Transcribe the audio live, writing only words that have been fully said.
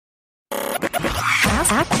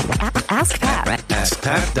Ask Pat.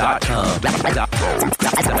 AskPat.com.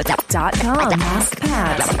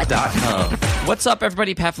 AskPat.com. What's up,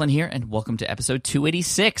 everybody? Pat Flynn here, and welcome to episode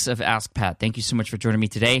 286 of Ask Pat. Thank you so much for joining me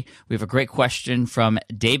today. We have a great question from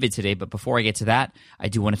David today, but before I get to that, I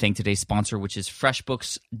do want to thank today's sponsor, which is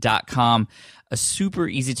FreshBooks.com, a super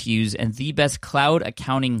easy to use and the best cloud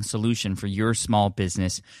accounting solution for your small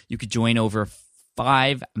business. You could join over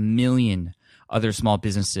 5 million other small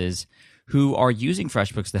businesses who are using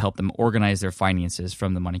FreshBooks to help them organize their finances,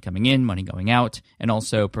 from the money coming in, money going out, and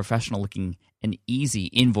also professional looking and easy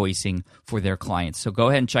invoicing for their clients. So go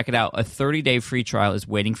ahead and check it out. A 30-day free trial is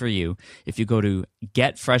waiting for you if you go to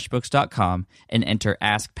getfreshbooks.com and enter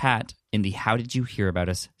Ask Pat in the How Did You Hear About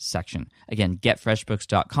Us section. Again,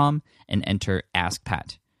 getfreshbooks.com and enter Ask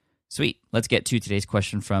Pat. Sweet. Let's get to today's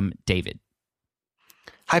question from David.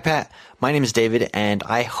 Hi, Pat. My name is David, and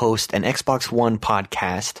I host an Xbox One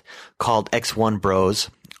podcast called X1 Bros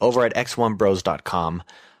over at x1bros.com.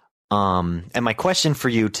 And my question for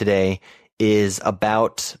you today is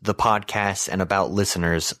about the podcast and about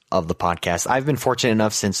listeners of the podcast. I've been fortunate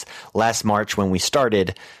enough since last March, when we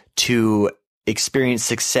started, to experience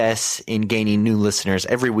success in gaining new listeners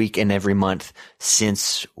every week and every month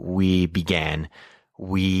since we began.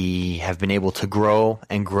 We have been able to grow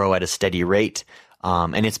and grow at a steady rate.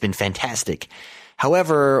 And it's been fantastic.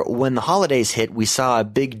 However, when the holidays hit, we saw a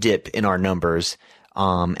big dip in our numbers,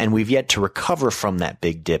 and we've yet to recover from that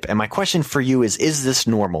big dip. And my question for you is this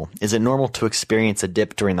normal? Is it normal to experience a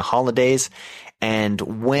dip during the holidays? And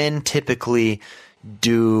when typically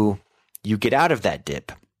do you get out of that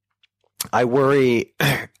dip? I worry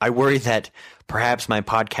that perhaps my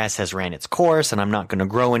podcast has ran its course and I'm not going to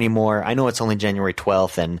grow anymore. I know it's only January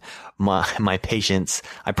 12th, and my patience,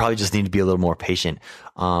 I probably just need to be a little more patient.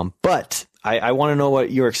 But I want to know what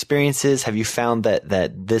your experience is. Have you found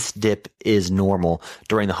that this dip is normal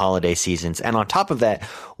during the holiday seasons? And on top of that,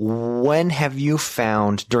 when have you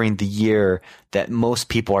found during the year that most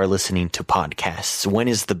people are listening to podcasts? When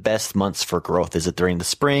is the best months for growth? Is it during the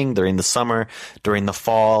spring, during the summer, during the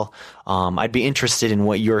fall? I'd be interested in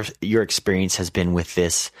what your experience has been with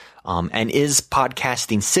this. And is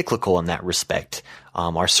podcasting cyclical in that respect?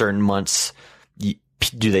 Are certain months,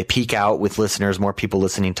 do they peak out with listeners, more people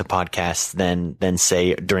listening to podcasts than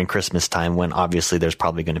say during Christmas time, when obviously there's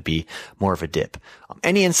probably going to be more of a dip?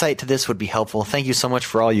 Any insight to this would be helpful. Thank you so much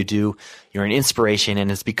for all you do. You're an inspiration, and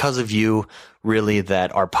it's because of you really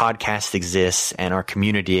that our podcast exists and our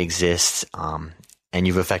community exists. And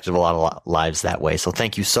you've affected a lot of lives that way. So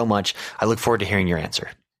thank you so much. I look forward to hearing your answer.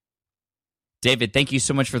 David, thank you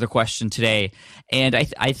so much for the question today. And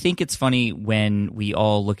I think it's funny when we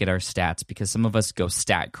all look at our stats, because some of us go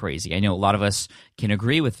stat crazy. I know a lot of us can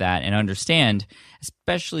agree with that and understand,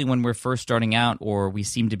 especially when we're first starting out or we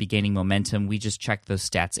seem to be gaining momentum. We just check those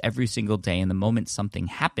stats every single day. And the moment something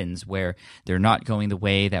happens where they're not going the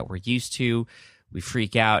way that we're used to, we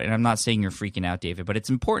freak out. And I'm not saying you're freaking out, David, but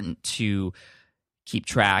it's important to keep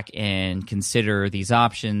track and consider these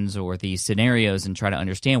options or these scenarios and try to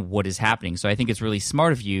understand what is happening. So I think it's really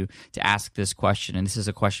smart of you to ask this question, and this is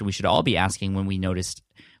a question we should all be asking when we notice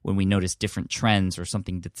different trends or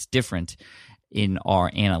something that's different in our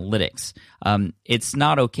analytics. It's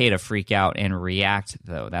not okay to freak out and react,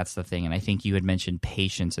 though. That's the thing. And I think you had mentioned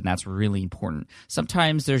patience, and that's really important.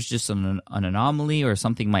 Sometimes there's just an anomaly, or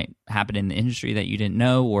something might happen in the industry that you didn't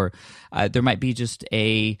know, or there might be just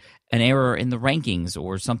an error in the rankings,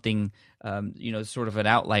 or something, sort of an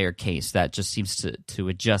outlier case that just seems to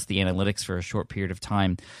adjust the analytics for a short period of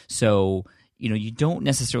time. So you don't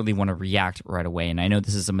necessarily want to react right away. And I know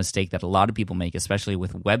this is a mistake that a lot of people make, especially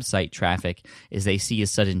with website traffic, is they see a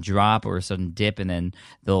sudden drop or a sudden dip, and then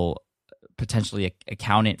they'll potentially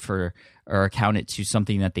account it to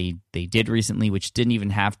something that they did recently, which didn't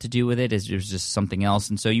even have to do with it. It was just something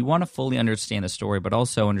else. And so you want to fully understand the story, but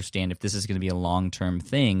also understand if this is going to be a long-term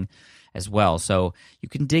thing as well. So you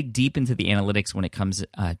can dig deep into the analytics when it comes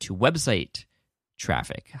to website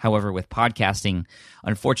traffic. However, with podcasting,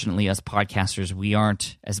 unfortunately, us podcasters, we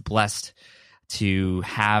aren't as blessed to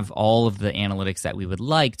have all of the analytics that we would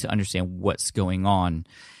like to understand what's going on.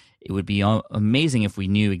 It would be amazing if we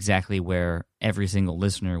knew exactly where every single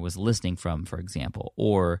listener was listening from, for example.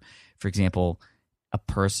 Or, for example, a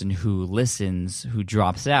person who listens, who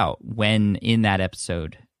drops out, when in that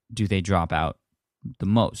episode do they drop out the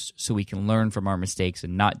most? So we can learn from our mistakes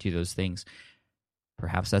and not do those things.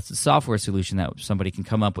 Perhaps that's a software solution that somebody can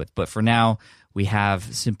come up with. But for now, we have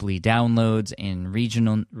simply downloads and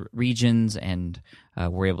regions, and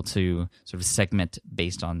we're able to sort of segment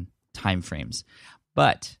based on time frames.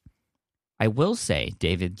 But I will say,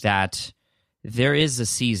 David, that there is a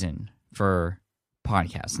season for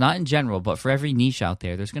podcasts, not in general, but for every niche out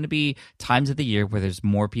there, there's going to be times of the year where there's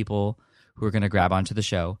more people who are going to grab onto the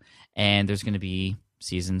show, and there's going to be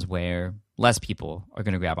seasons where less people are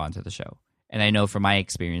going to grab onto the show. And I know from my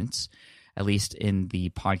experience, at least in the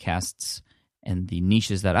podcasts and the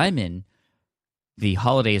niches that I'm in, the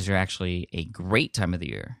holidays are actually a great time of the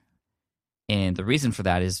year. And the reason for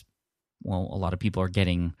that is, well, a lot of people are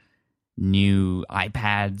getting new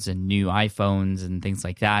iPads and new iPhones and things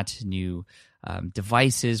like that, new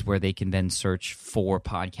devices where they can then search for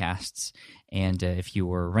podcasts. And if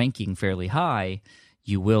you are ranking fairly high,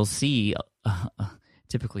 you will see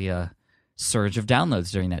typically a surge of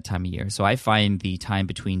downloads during that time of year. So I find the time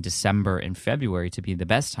between December and February to be the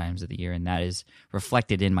best times of the year, and that is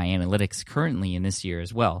reflected in my analytics currently in this year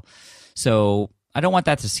as well. So I don't want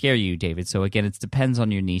that to scare you, David. So again, it depends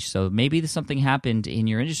on your niche. So maybe something happened in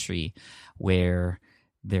your industry where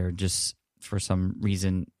there just, for some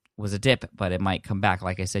reason, was a dip, but it might come back.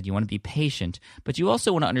 Like I said, you want to be patient, but you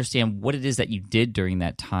also want to understand what it is that you did during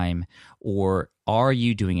that time, or are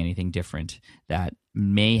you doing anything different that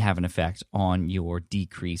may have an effect on your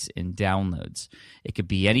decrease in downloads. It could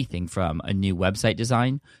be anything from a new website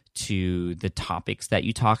design to the topics that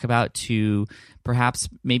you talk about, to perhaps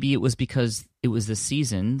maybe it was because it was the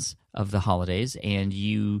seasons of the holidays and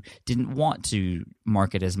you didn't want to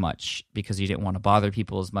market as much because you didn't want to bother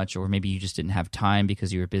people as much, or maybe you just didn't have time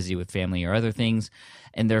because you were busy with family or other things,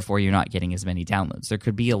 and therefore you're not getting as many downloads. There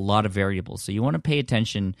could be a lot of variables. So you want to pay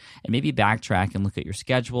attention and maybe backtrack and look at your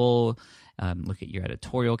schedule, look at your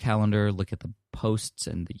editorial calendar, look at the posts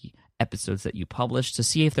and the episodes that you publish to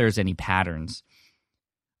see if there's any patterns.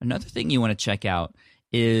 Another thing you want to check out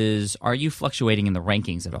is, are you fluctuating in the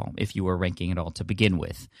rankings at all, if you were ranking at all to begin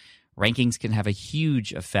with? Rankings can have a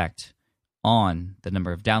huge effect on the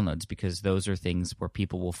number of downloads because those are things where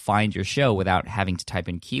people will find your show without having to type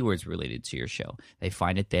in keywords related to your show. They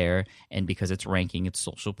find it there, and because it's ranking, it's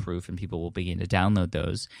social proof, and people will begin to download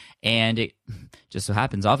those. And it just so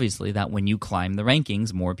happens, obviously, that when you climb the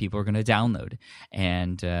rankings, more people are going to download.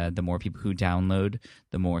 And the more people who download,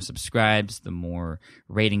 the more subscribes, the more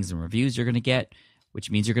ratings and reviews you're going to get, which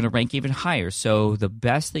means you're going to rank even higher. So the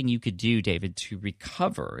best thing you could do, David, to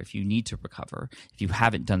recover, if you need to recover, if you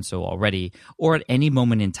haven't done so already, or at any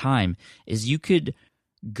moment in time, is you could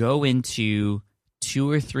go into 2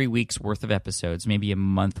 or 3 weeks worth of episodes, maybe a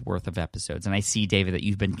month worth of episodes. And I see, David, that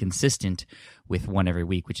you've been consistent with one every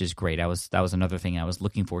week, which is great. That was another thing I was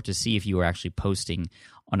looking for, to see if you were actually posting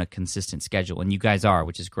on a consistent schedule. And you guys are,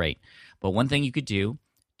 which is great. But one thing you could do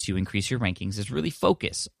to increase your rankings is really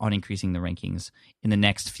focus on increasing the rankings in the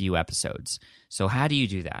next few episodes. So how do you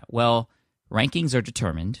do that? Well, rankings are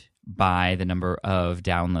determined by the number of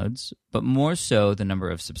downloads, but more so the number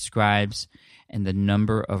of subscribes and the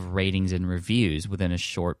number of ratings and reviews within a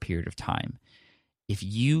short period of time. If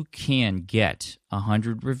you can get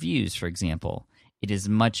 100 reviews, for example, it is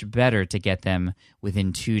much better to get them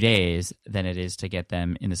within 2 days than it is to get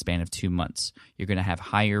them in the span of 2 months. You're going to have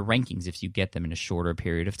higher rankings if you get them in a shorter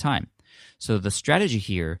period of time. So the strategy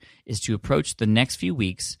here is to approach the next few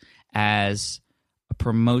weeks as a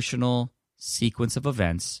promotional sequence of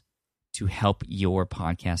events to help your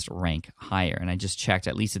podcast rank higher. And I just checked,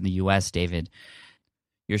 at least in the US, David,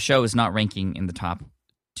 your show is not ranking in the top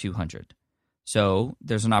 200. So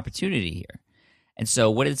there's an opportunity here. And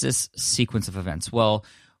so what is this sequence of events? Well,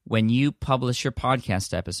 when you publish your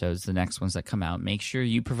podcast episodes, the next ones that come out, make sure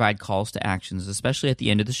you provide calls to actions, especially at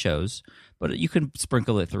the end of the shows, but you can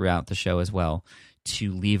sprinkle it throughout the show as well,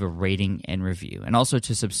 to leave a rating and review, and also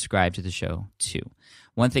to subscribe to the show too.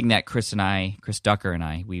 One thing that Chris Ducker and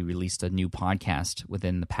I, we released a new podcast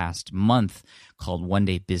within the past month called One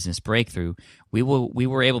Day Business Breakthrough. We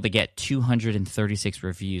were able to get 236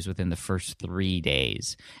 reviews within the first 3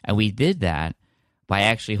 days, and we did that by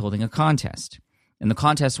actually holding a contest. And the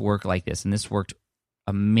contests work like this, and this worked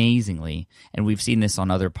amazingly, and we've seen this on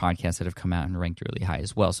other podcasts that have come out and ranked really high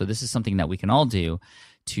as well. So this is something that we can all do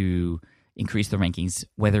to increase the rankings,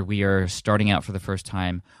 whether we are starting out for the first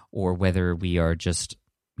time or whether we are just,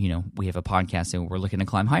 we have a podcast and we're looking to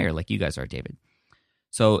climb higher like you guys are, David.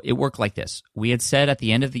 So it worked like this. We had said at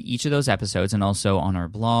the end of each of those episodes, and also on our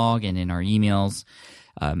blog and in our emails,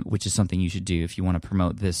 which is something you should do if you want to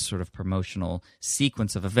promote this sort of promotional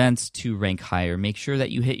sequence of events to rank higher. Make sure that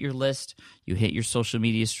you hit your list, you hit your social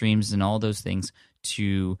media streams and all those things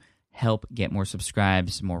to help get more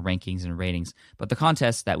subscribes, more rankings and ratings. But the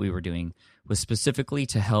contest that we were doing was specifically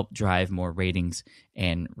to help drive more ratings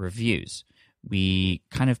and reviews. We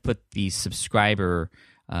kind of put the subscriber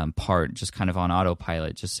part just kind of on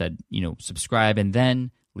autopilot, just said, subscribe and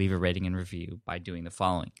then leave a rating and review by doing the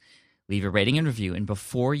following. Leave a rating and review, and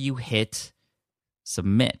before you hit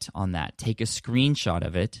submit on that. Take a screenshot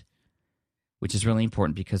of it, which is really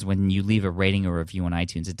important because when you leave a rating or review on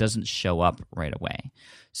iTunes, it doesn't show up right away.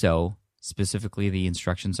 So specifically, the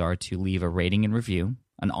instructions are to leave a rating and review,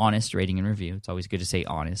 an honest rating and review. It's always good to say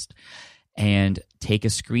honest. And take a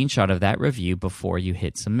screenshot of that review before you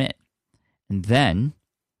hit submit. And then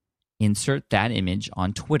insert that image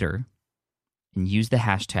on Twitter and use the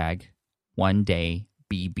hashtag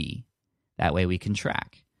OneDayBB. That way we can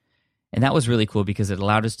track. And that was really cool because it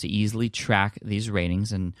allowed us to easily track these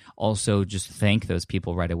ratings and also just thank those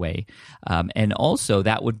people right away. And also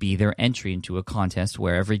that would be their entry into a contest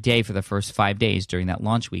where every day for the first 5 days during that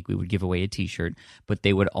launch week, we would give away a t-shirt, but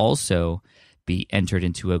they would also be entered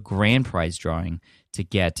into a grand prize drawing to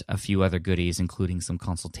get a few other goodies, including some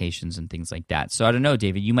consultations and things like that. So I don't know,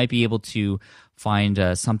 David, you might be able to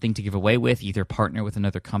find something to give away with, either partner with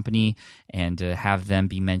another company and have them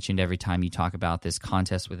be mentioned every time you talk about this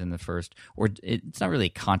contest within the first, or it's not really a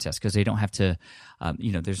contest because they don't have to,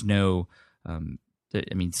 there's no,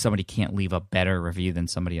 somebody can't leave a better review than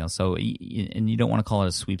somebody else. So, and you don't want to call it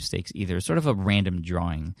a sweepstakes either. It's sort of a random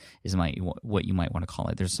drawing is what you might want to call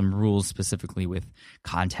it. There's some rules specifically with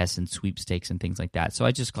contests and sweepstakes and things like that. So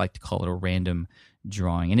I just like to call it a random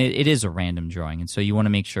drawing. And it is a random drawing. And so you want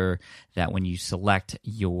to make sure that when you select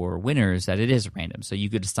your winners that it is random. So you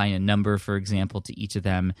could assign a number, for example, to each of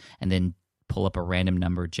them and then pull up a random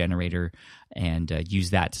number generator and use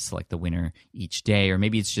that to select the winner each day, or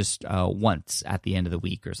maybe it's just once at the end of the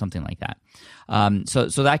week or something like that.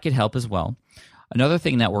 So that could help as well. Another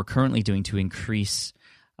thing that we're currently doing to increase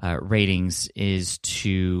ratings is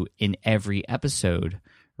to, in every episode,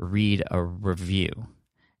 read a review.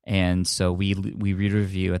 And so we read a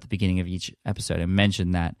review at the beginning of each episode and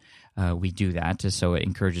mention that we do that, so it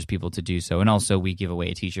encourages people to do so. And also we give away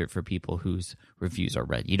a t-shirt for people whose reviews are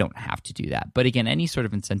read. You don't have to do that. But again, any sort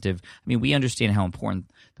of incentive, we understand how important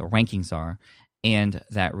the rankings are and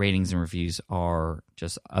that ratings and reviews are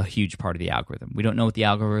just a huge part of the algorithm. We don't know what the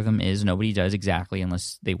algorithm is. Nobody does exactly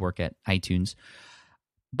unless they work at iTunes.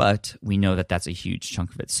 But we know that that's a huge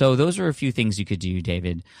chunk of it. So those are a few things you could do,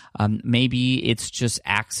 David. Maybe it's just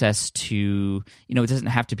access to, it doesn't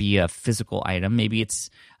have to be a physical item. Maybe it's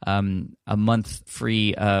a month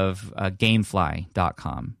free of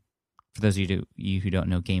Gamefly.com. For those of you who don't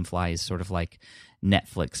know, Gamefly is sort of like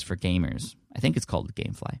Netflix for gamers. I think it's called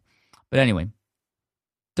Gamefly. But anyway,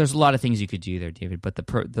 there's a lot of things you could do there, David. But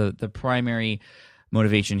the primary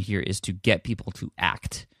motivation here is to get people to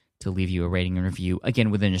act, to leave you a rating and review,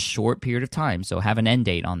 again, within a short period of time. So have an end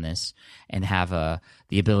date on this and have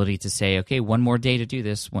the ability to say, okay, one more day to do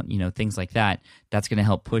this, things like that. That's going to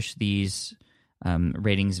help push these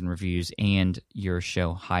ratings and reviews and your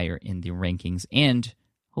show higher in the rankings and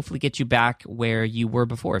hopefully get you back where you were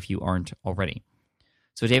before if you aren't already.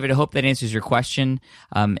 So, David, I hope that answers your question.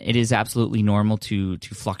 It is absolutely normal to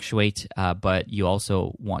fluctuate, but you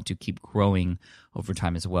also want to keep growing over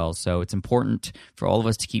time as well. So it's important for all of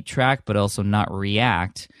us to keep track, but also not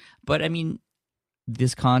react. But,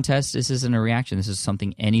 this contest, this isn't a reaction. This is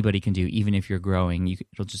something anybody can do, even if you're growing.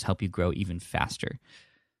 It'll just help you grow even faster.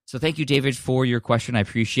 So thank you, David, for your question. I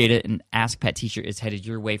appreciate it. And Ask Pat Teacher is headed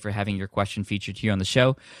your way for having your question featured here on the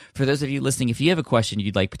show. For those of you listening, if you have a question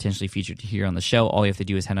you'd like potentially featured here on the show, all you have to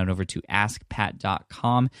do is head on over to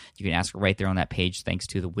askpat.com. You can ask right there on that page, thanks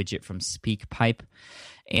to the widget from SpeakPipe.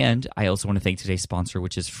 And I also want to thank today's sponsor,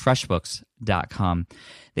 which is FreshBooks.com.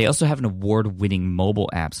 They also have an award-winning mobile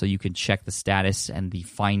app, so you can check the status and the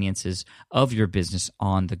finances of your business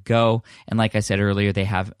on the go. And like I said earlier, they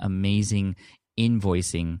have amazing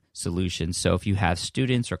invoicing solutions. So if you have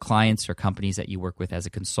students or clients or companies that you work with as a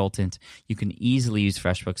consultant, you can easily use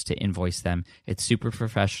FreshBooks to invoice them. It's super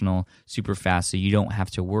professional, super fast, so you don't have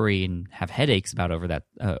to worry and have headaches about over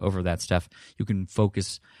that stuff. You can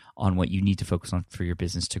focus on what you need to focus on for your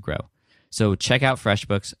business to grow. So check out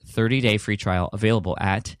FreshBooks 30-day free trial available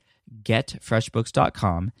at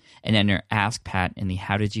getfreshbooks.com and enter Ask Pat in the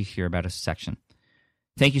How Did You Hear About Us section.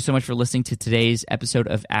 Thank you so much for listening to today's episode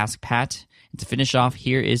of Ask Pat. And to finish off,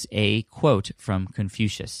 here is a quote from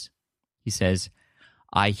Confucius. He says,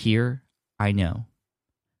 "I hear, I know.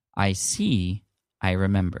 I see, I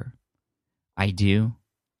remember. I do,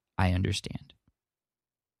 I understand."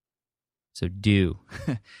 So do.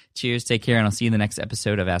 Cheers, take care, and I'll see you in the next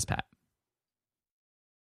episode of Ask Pat.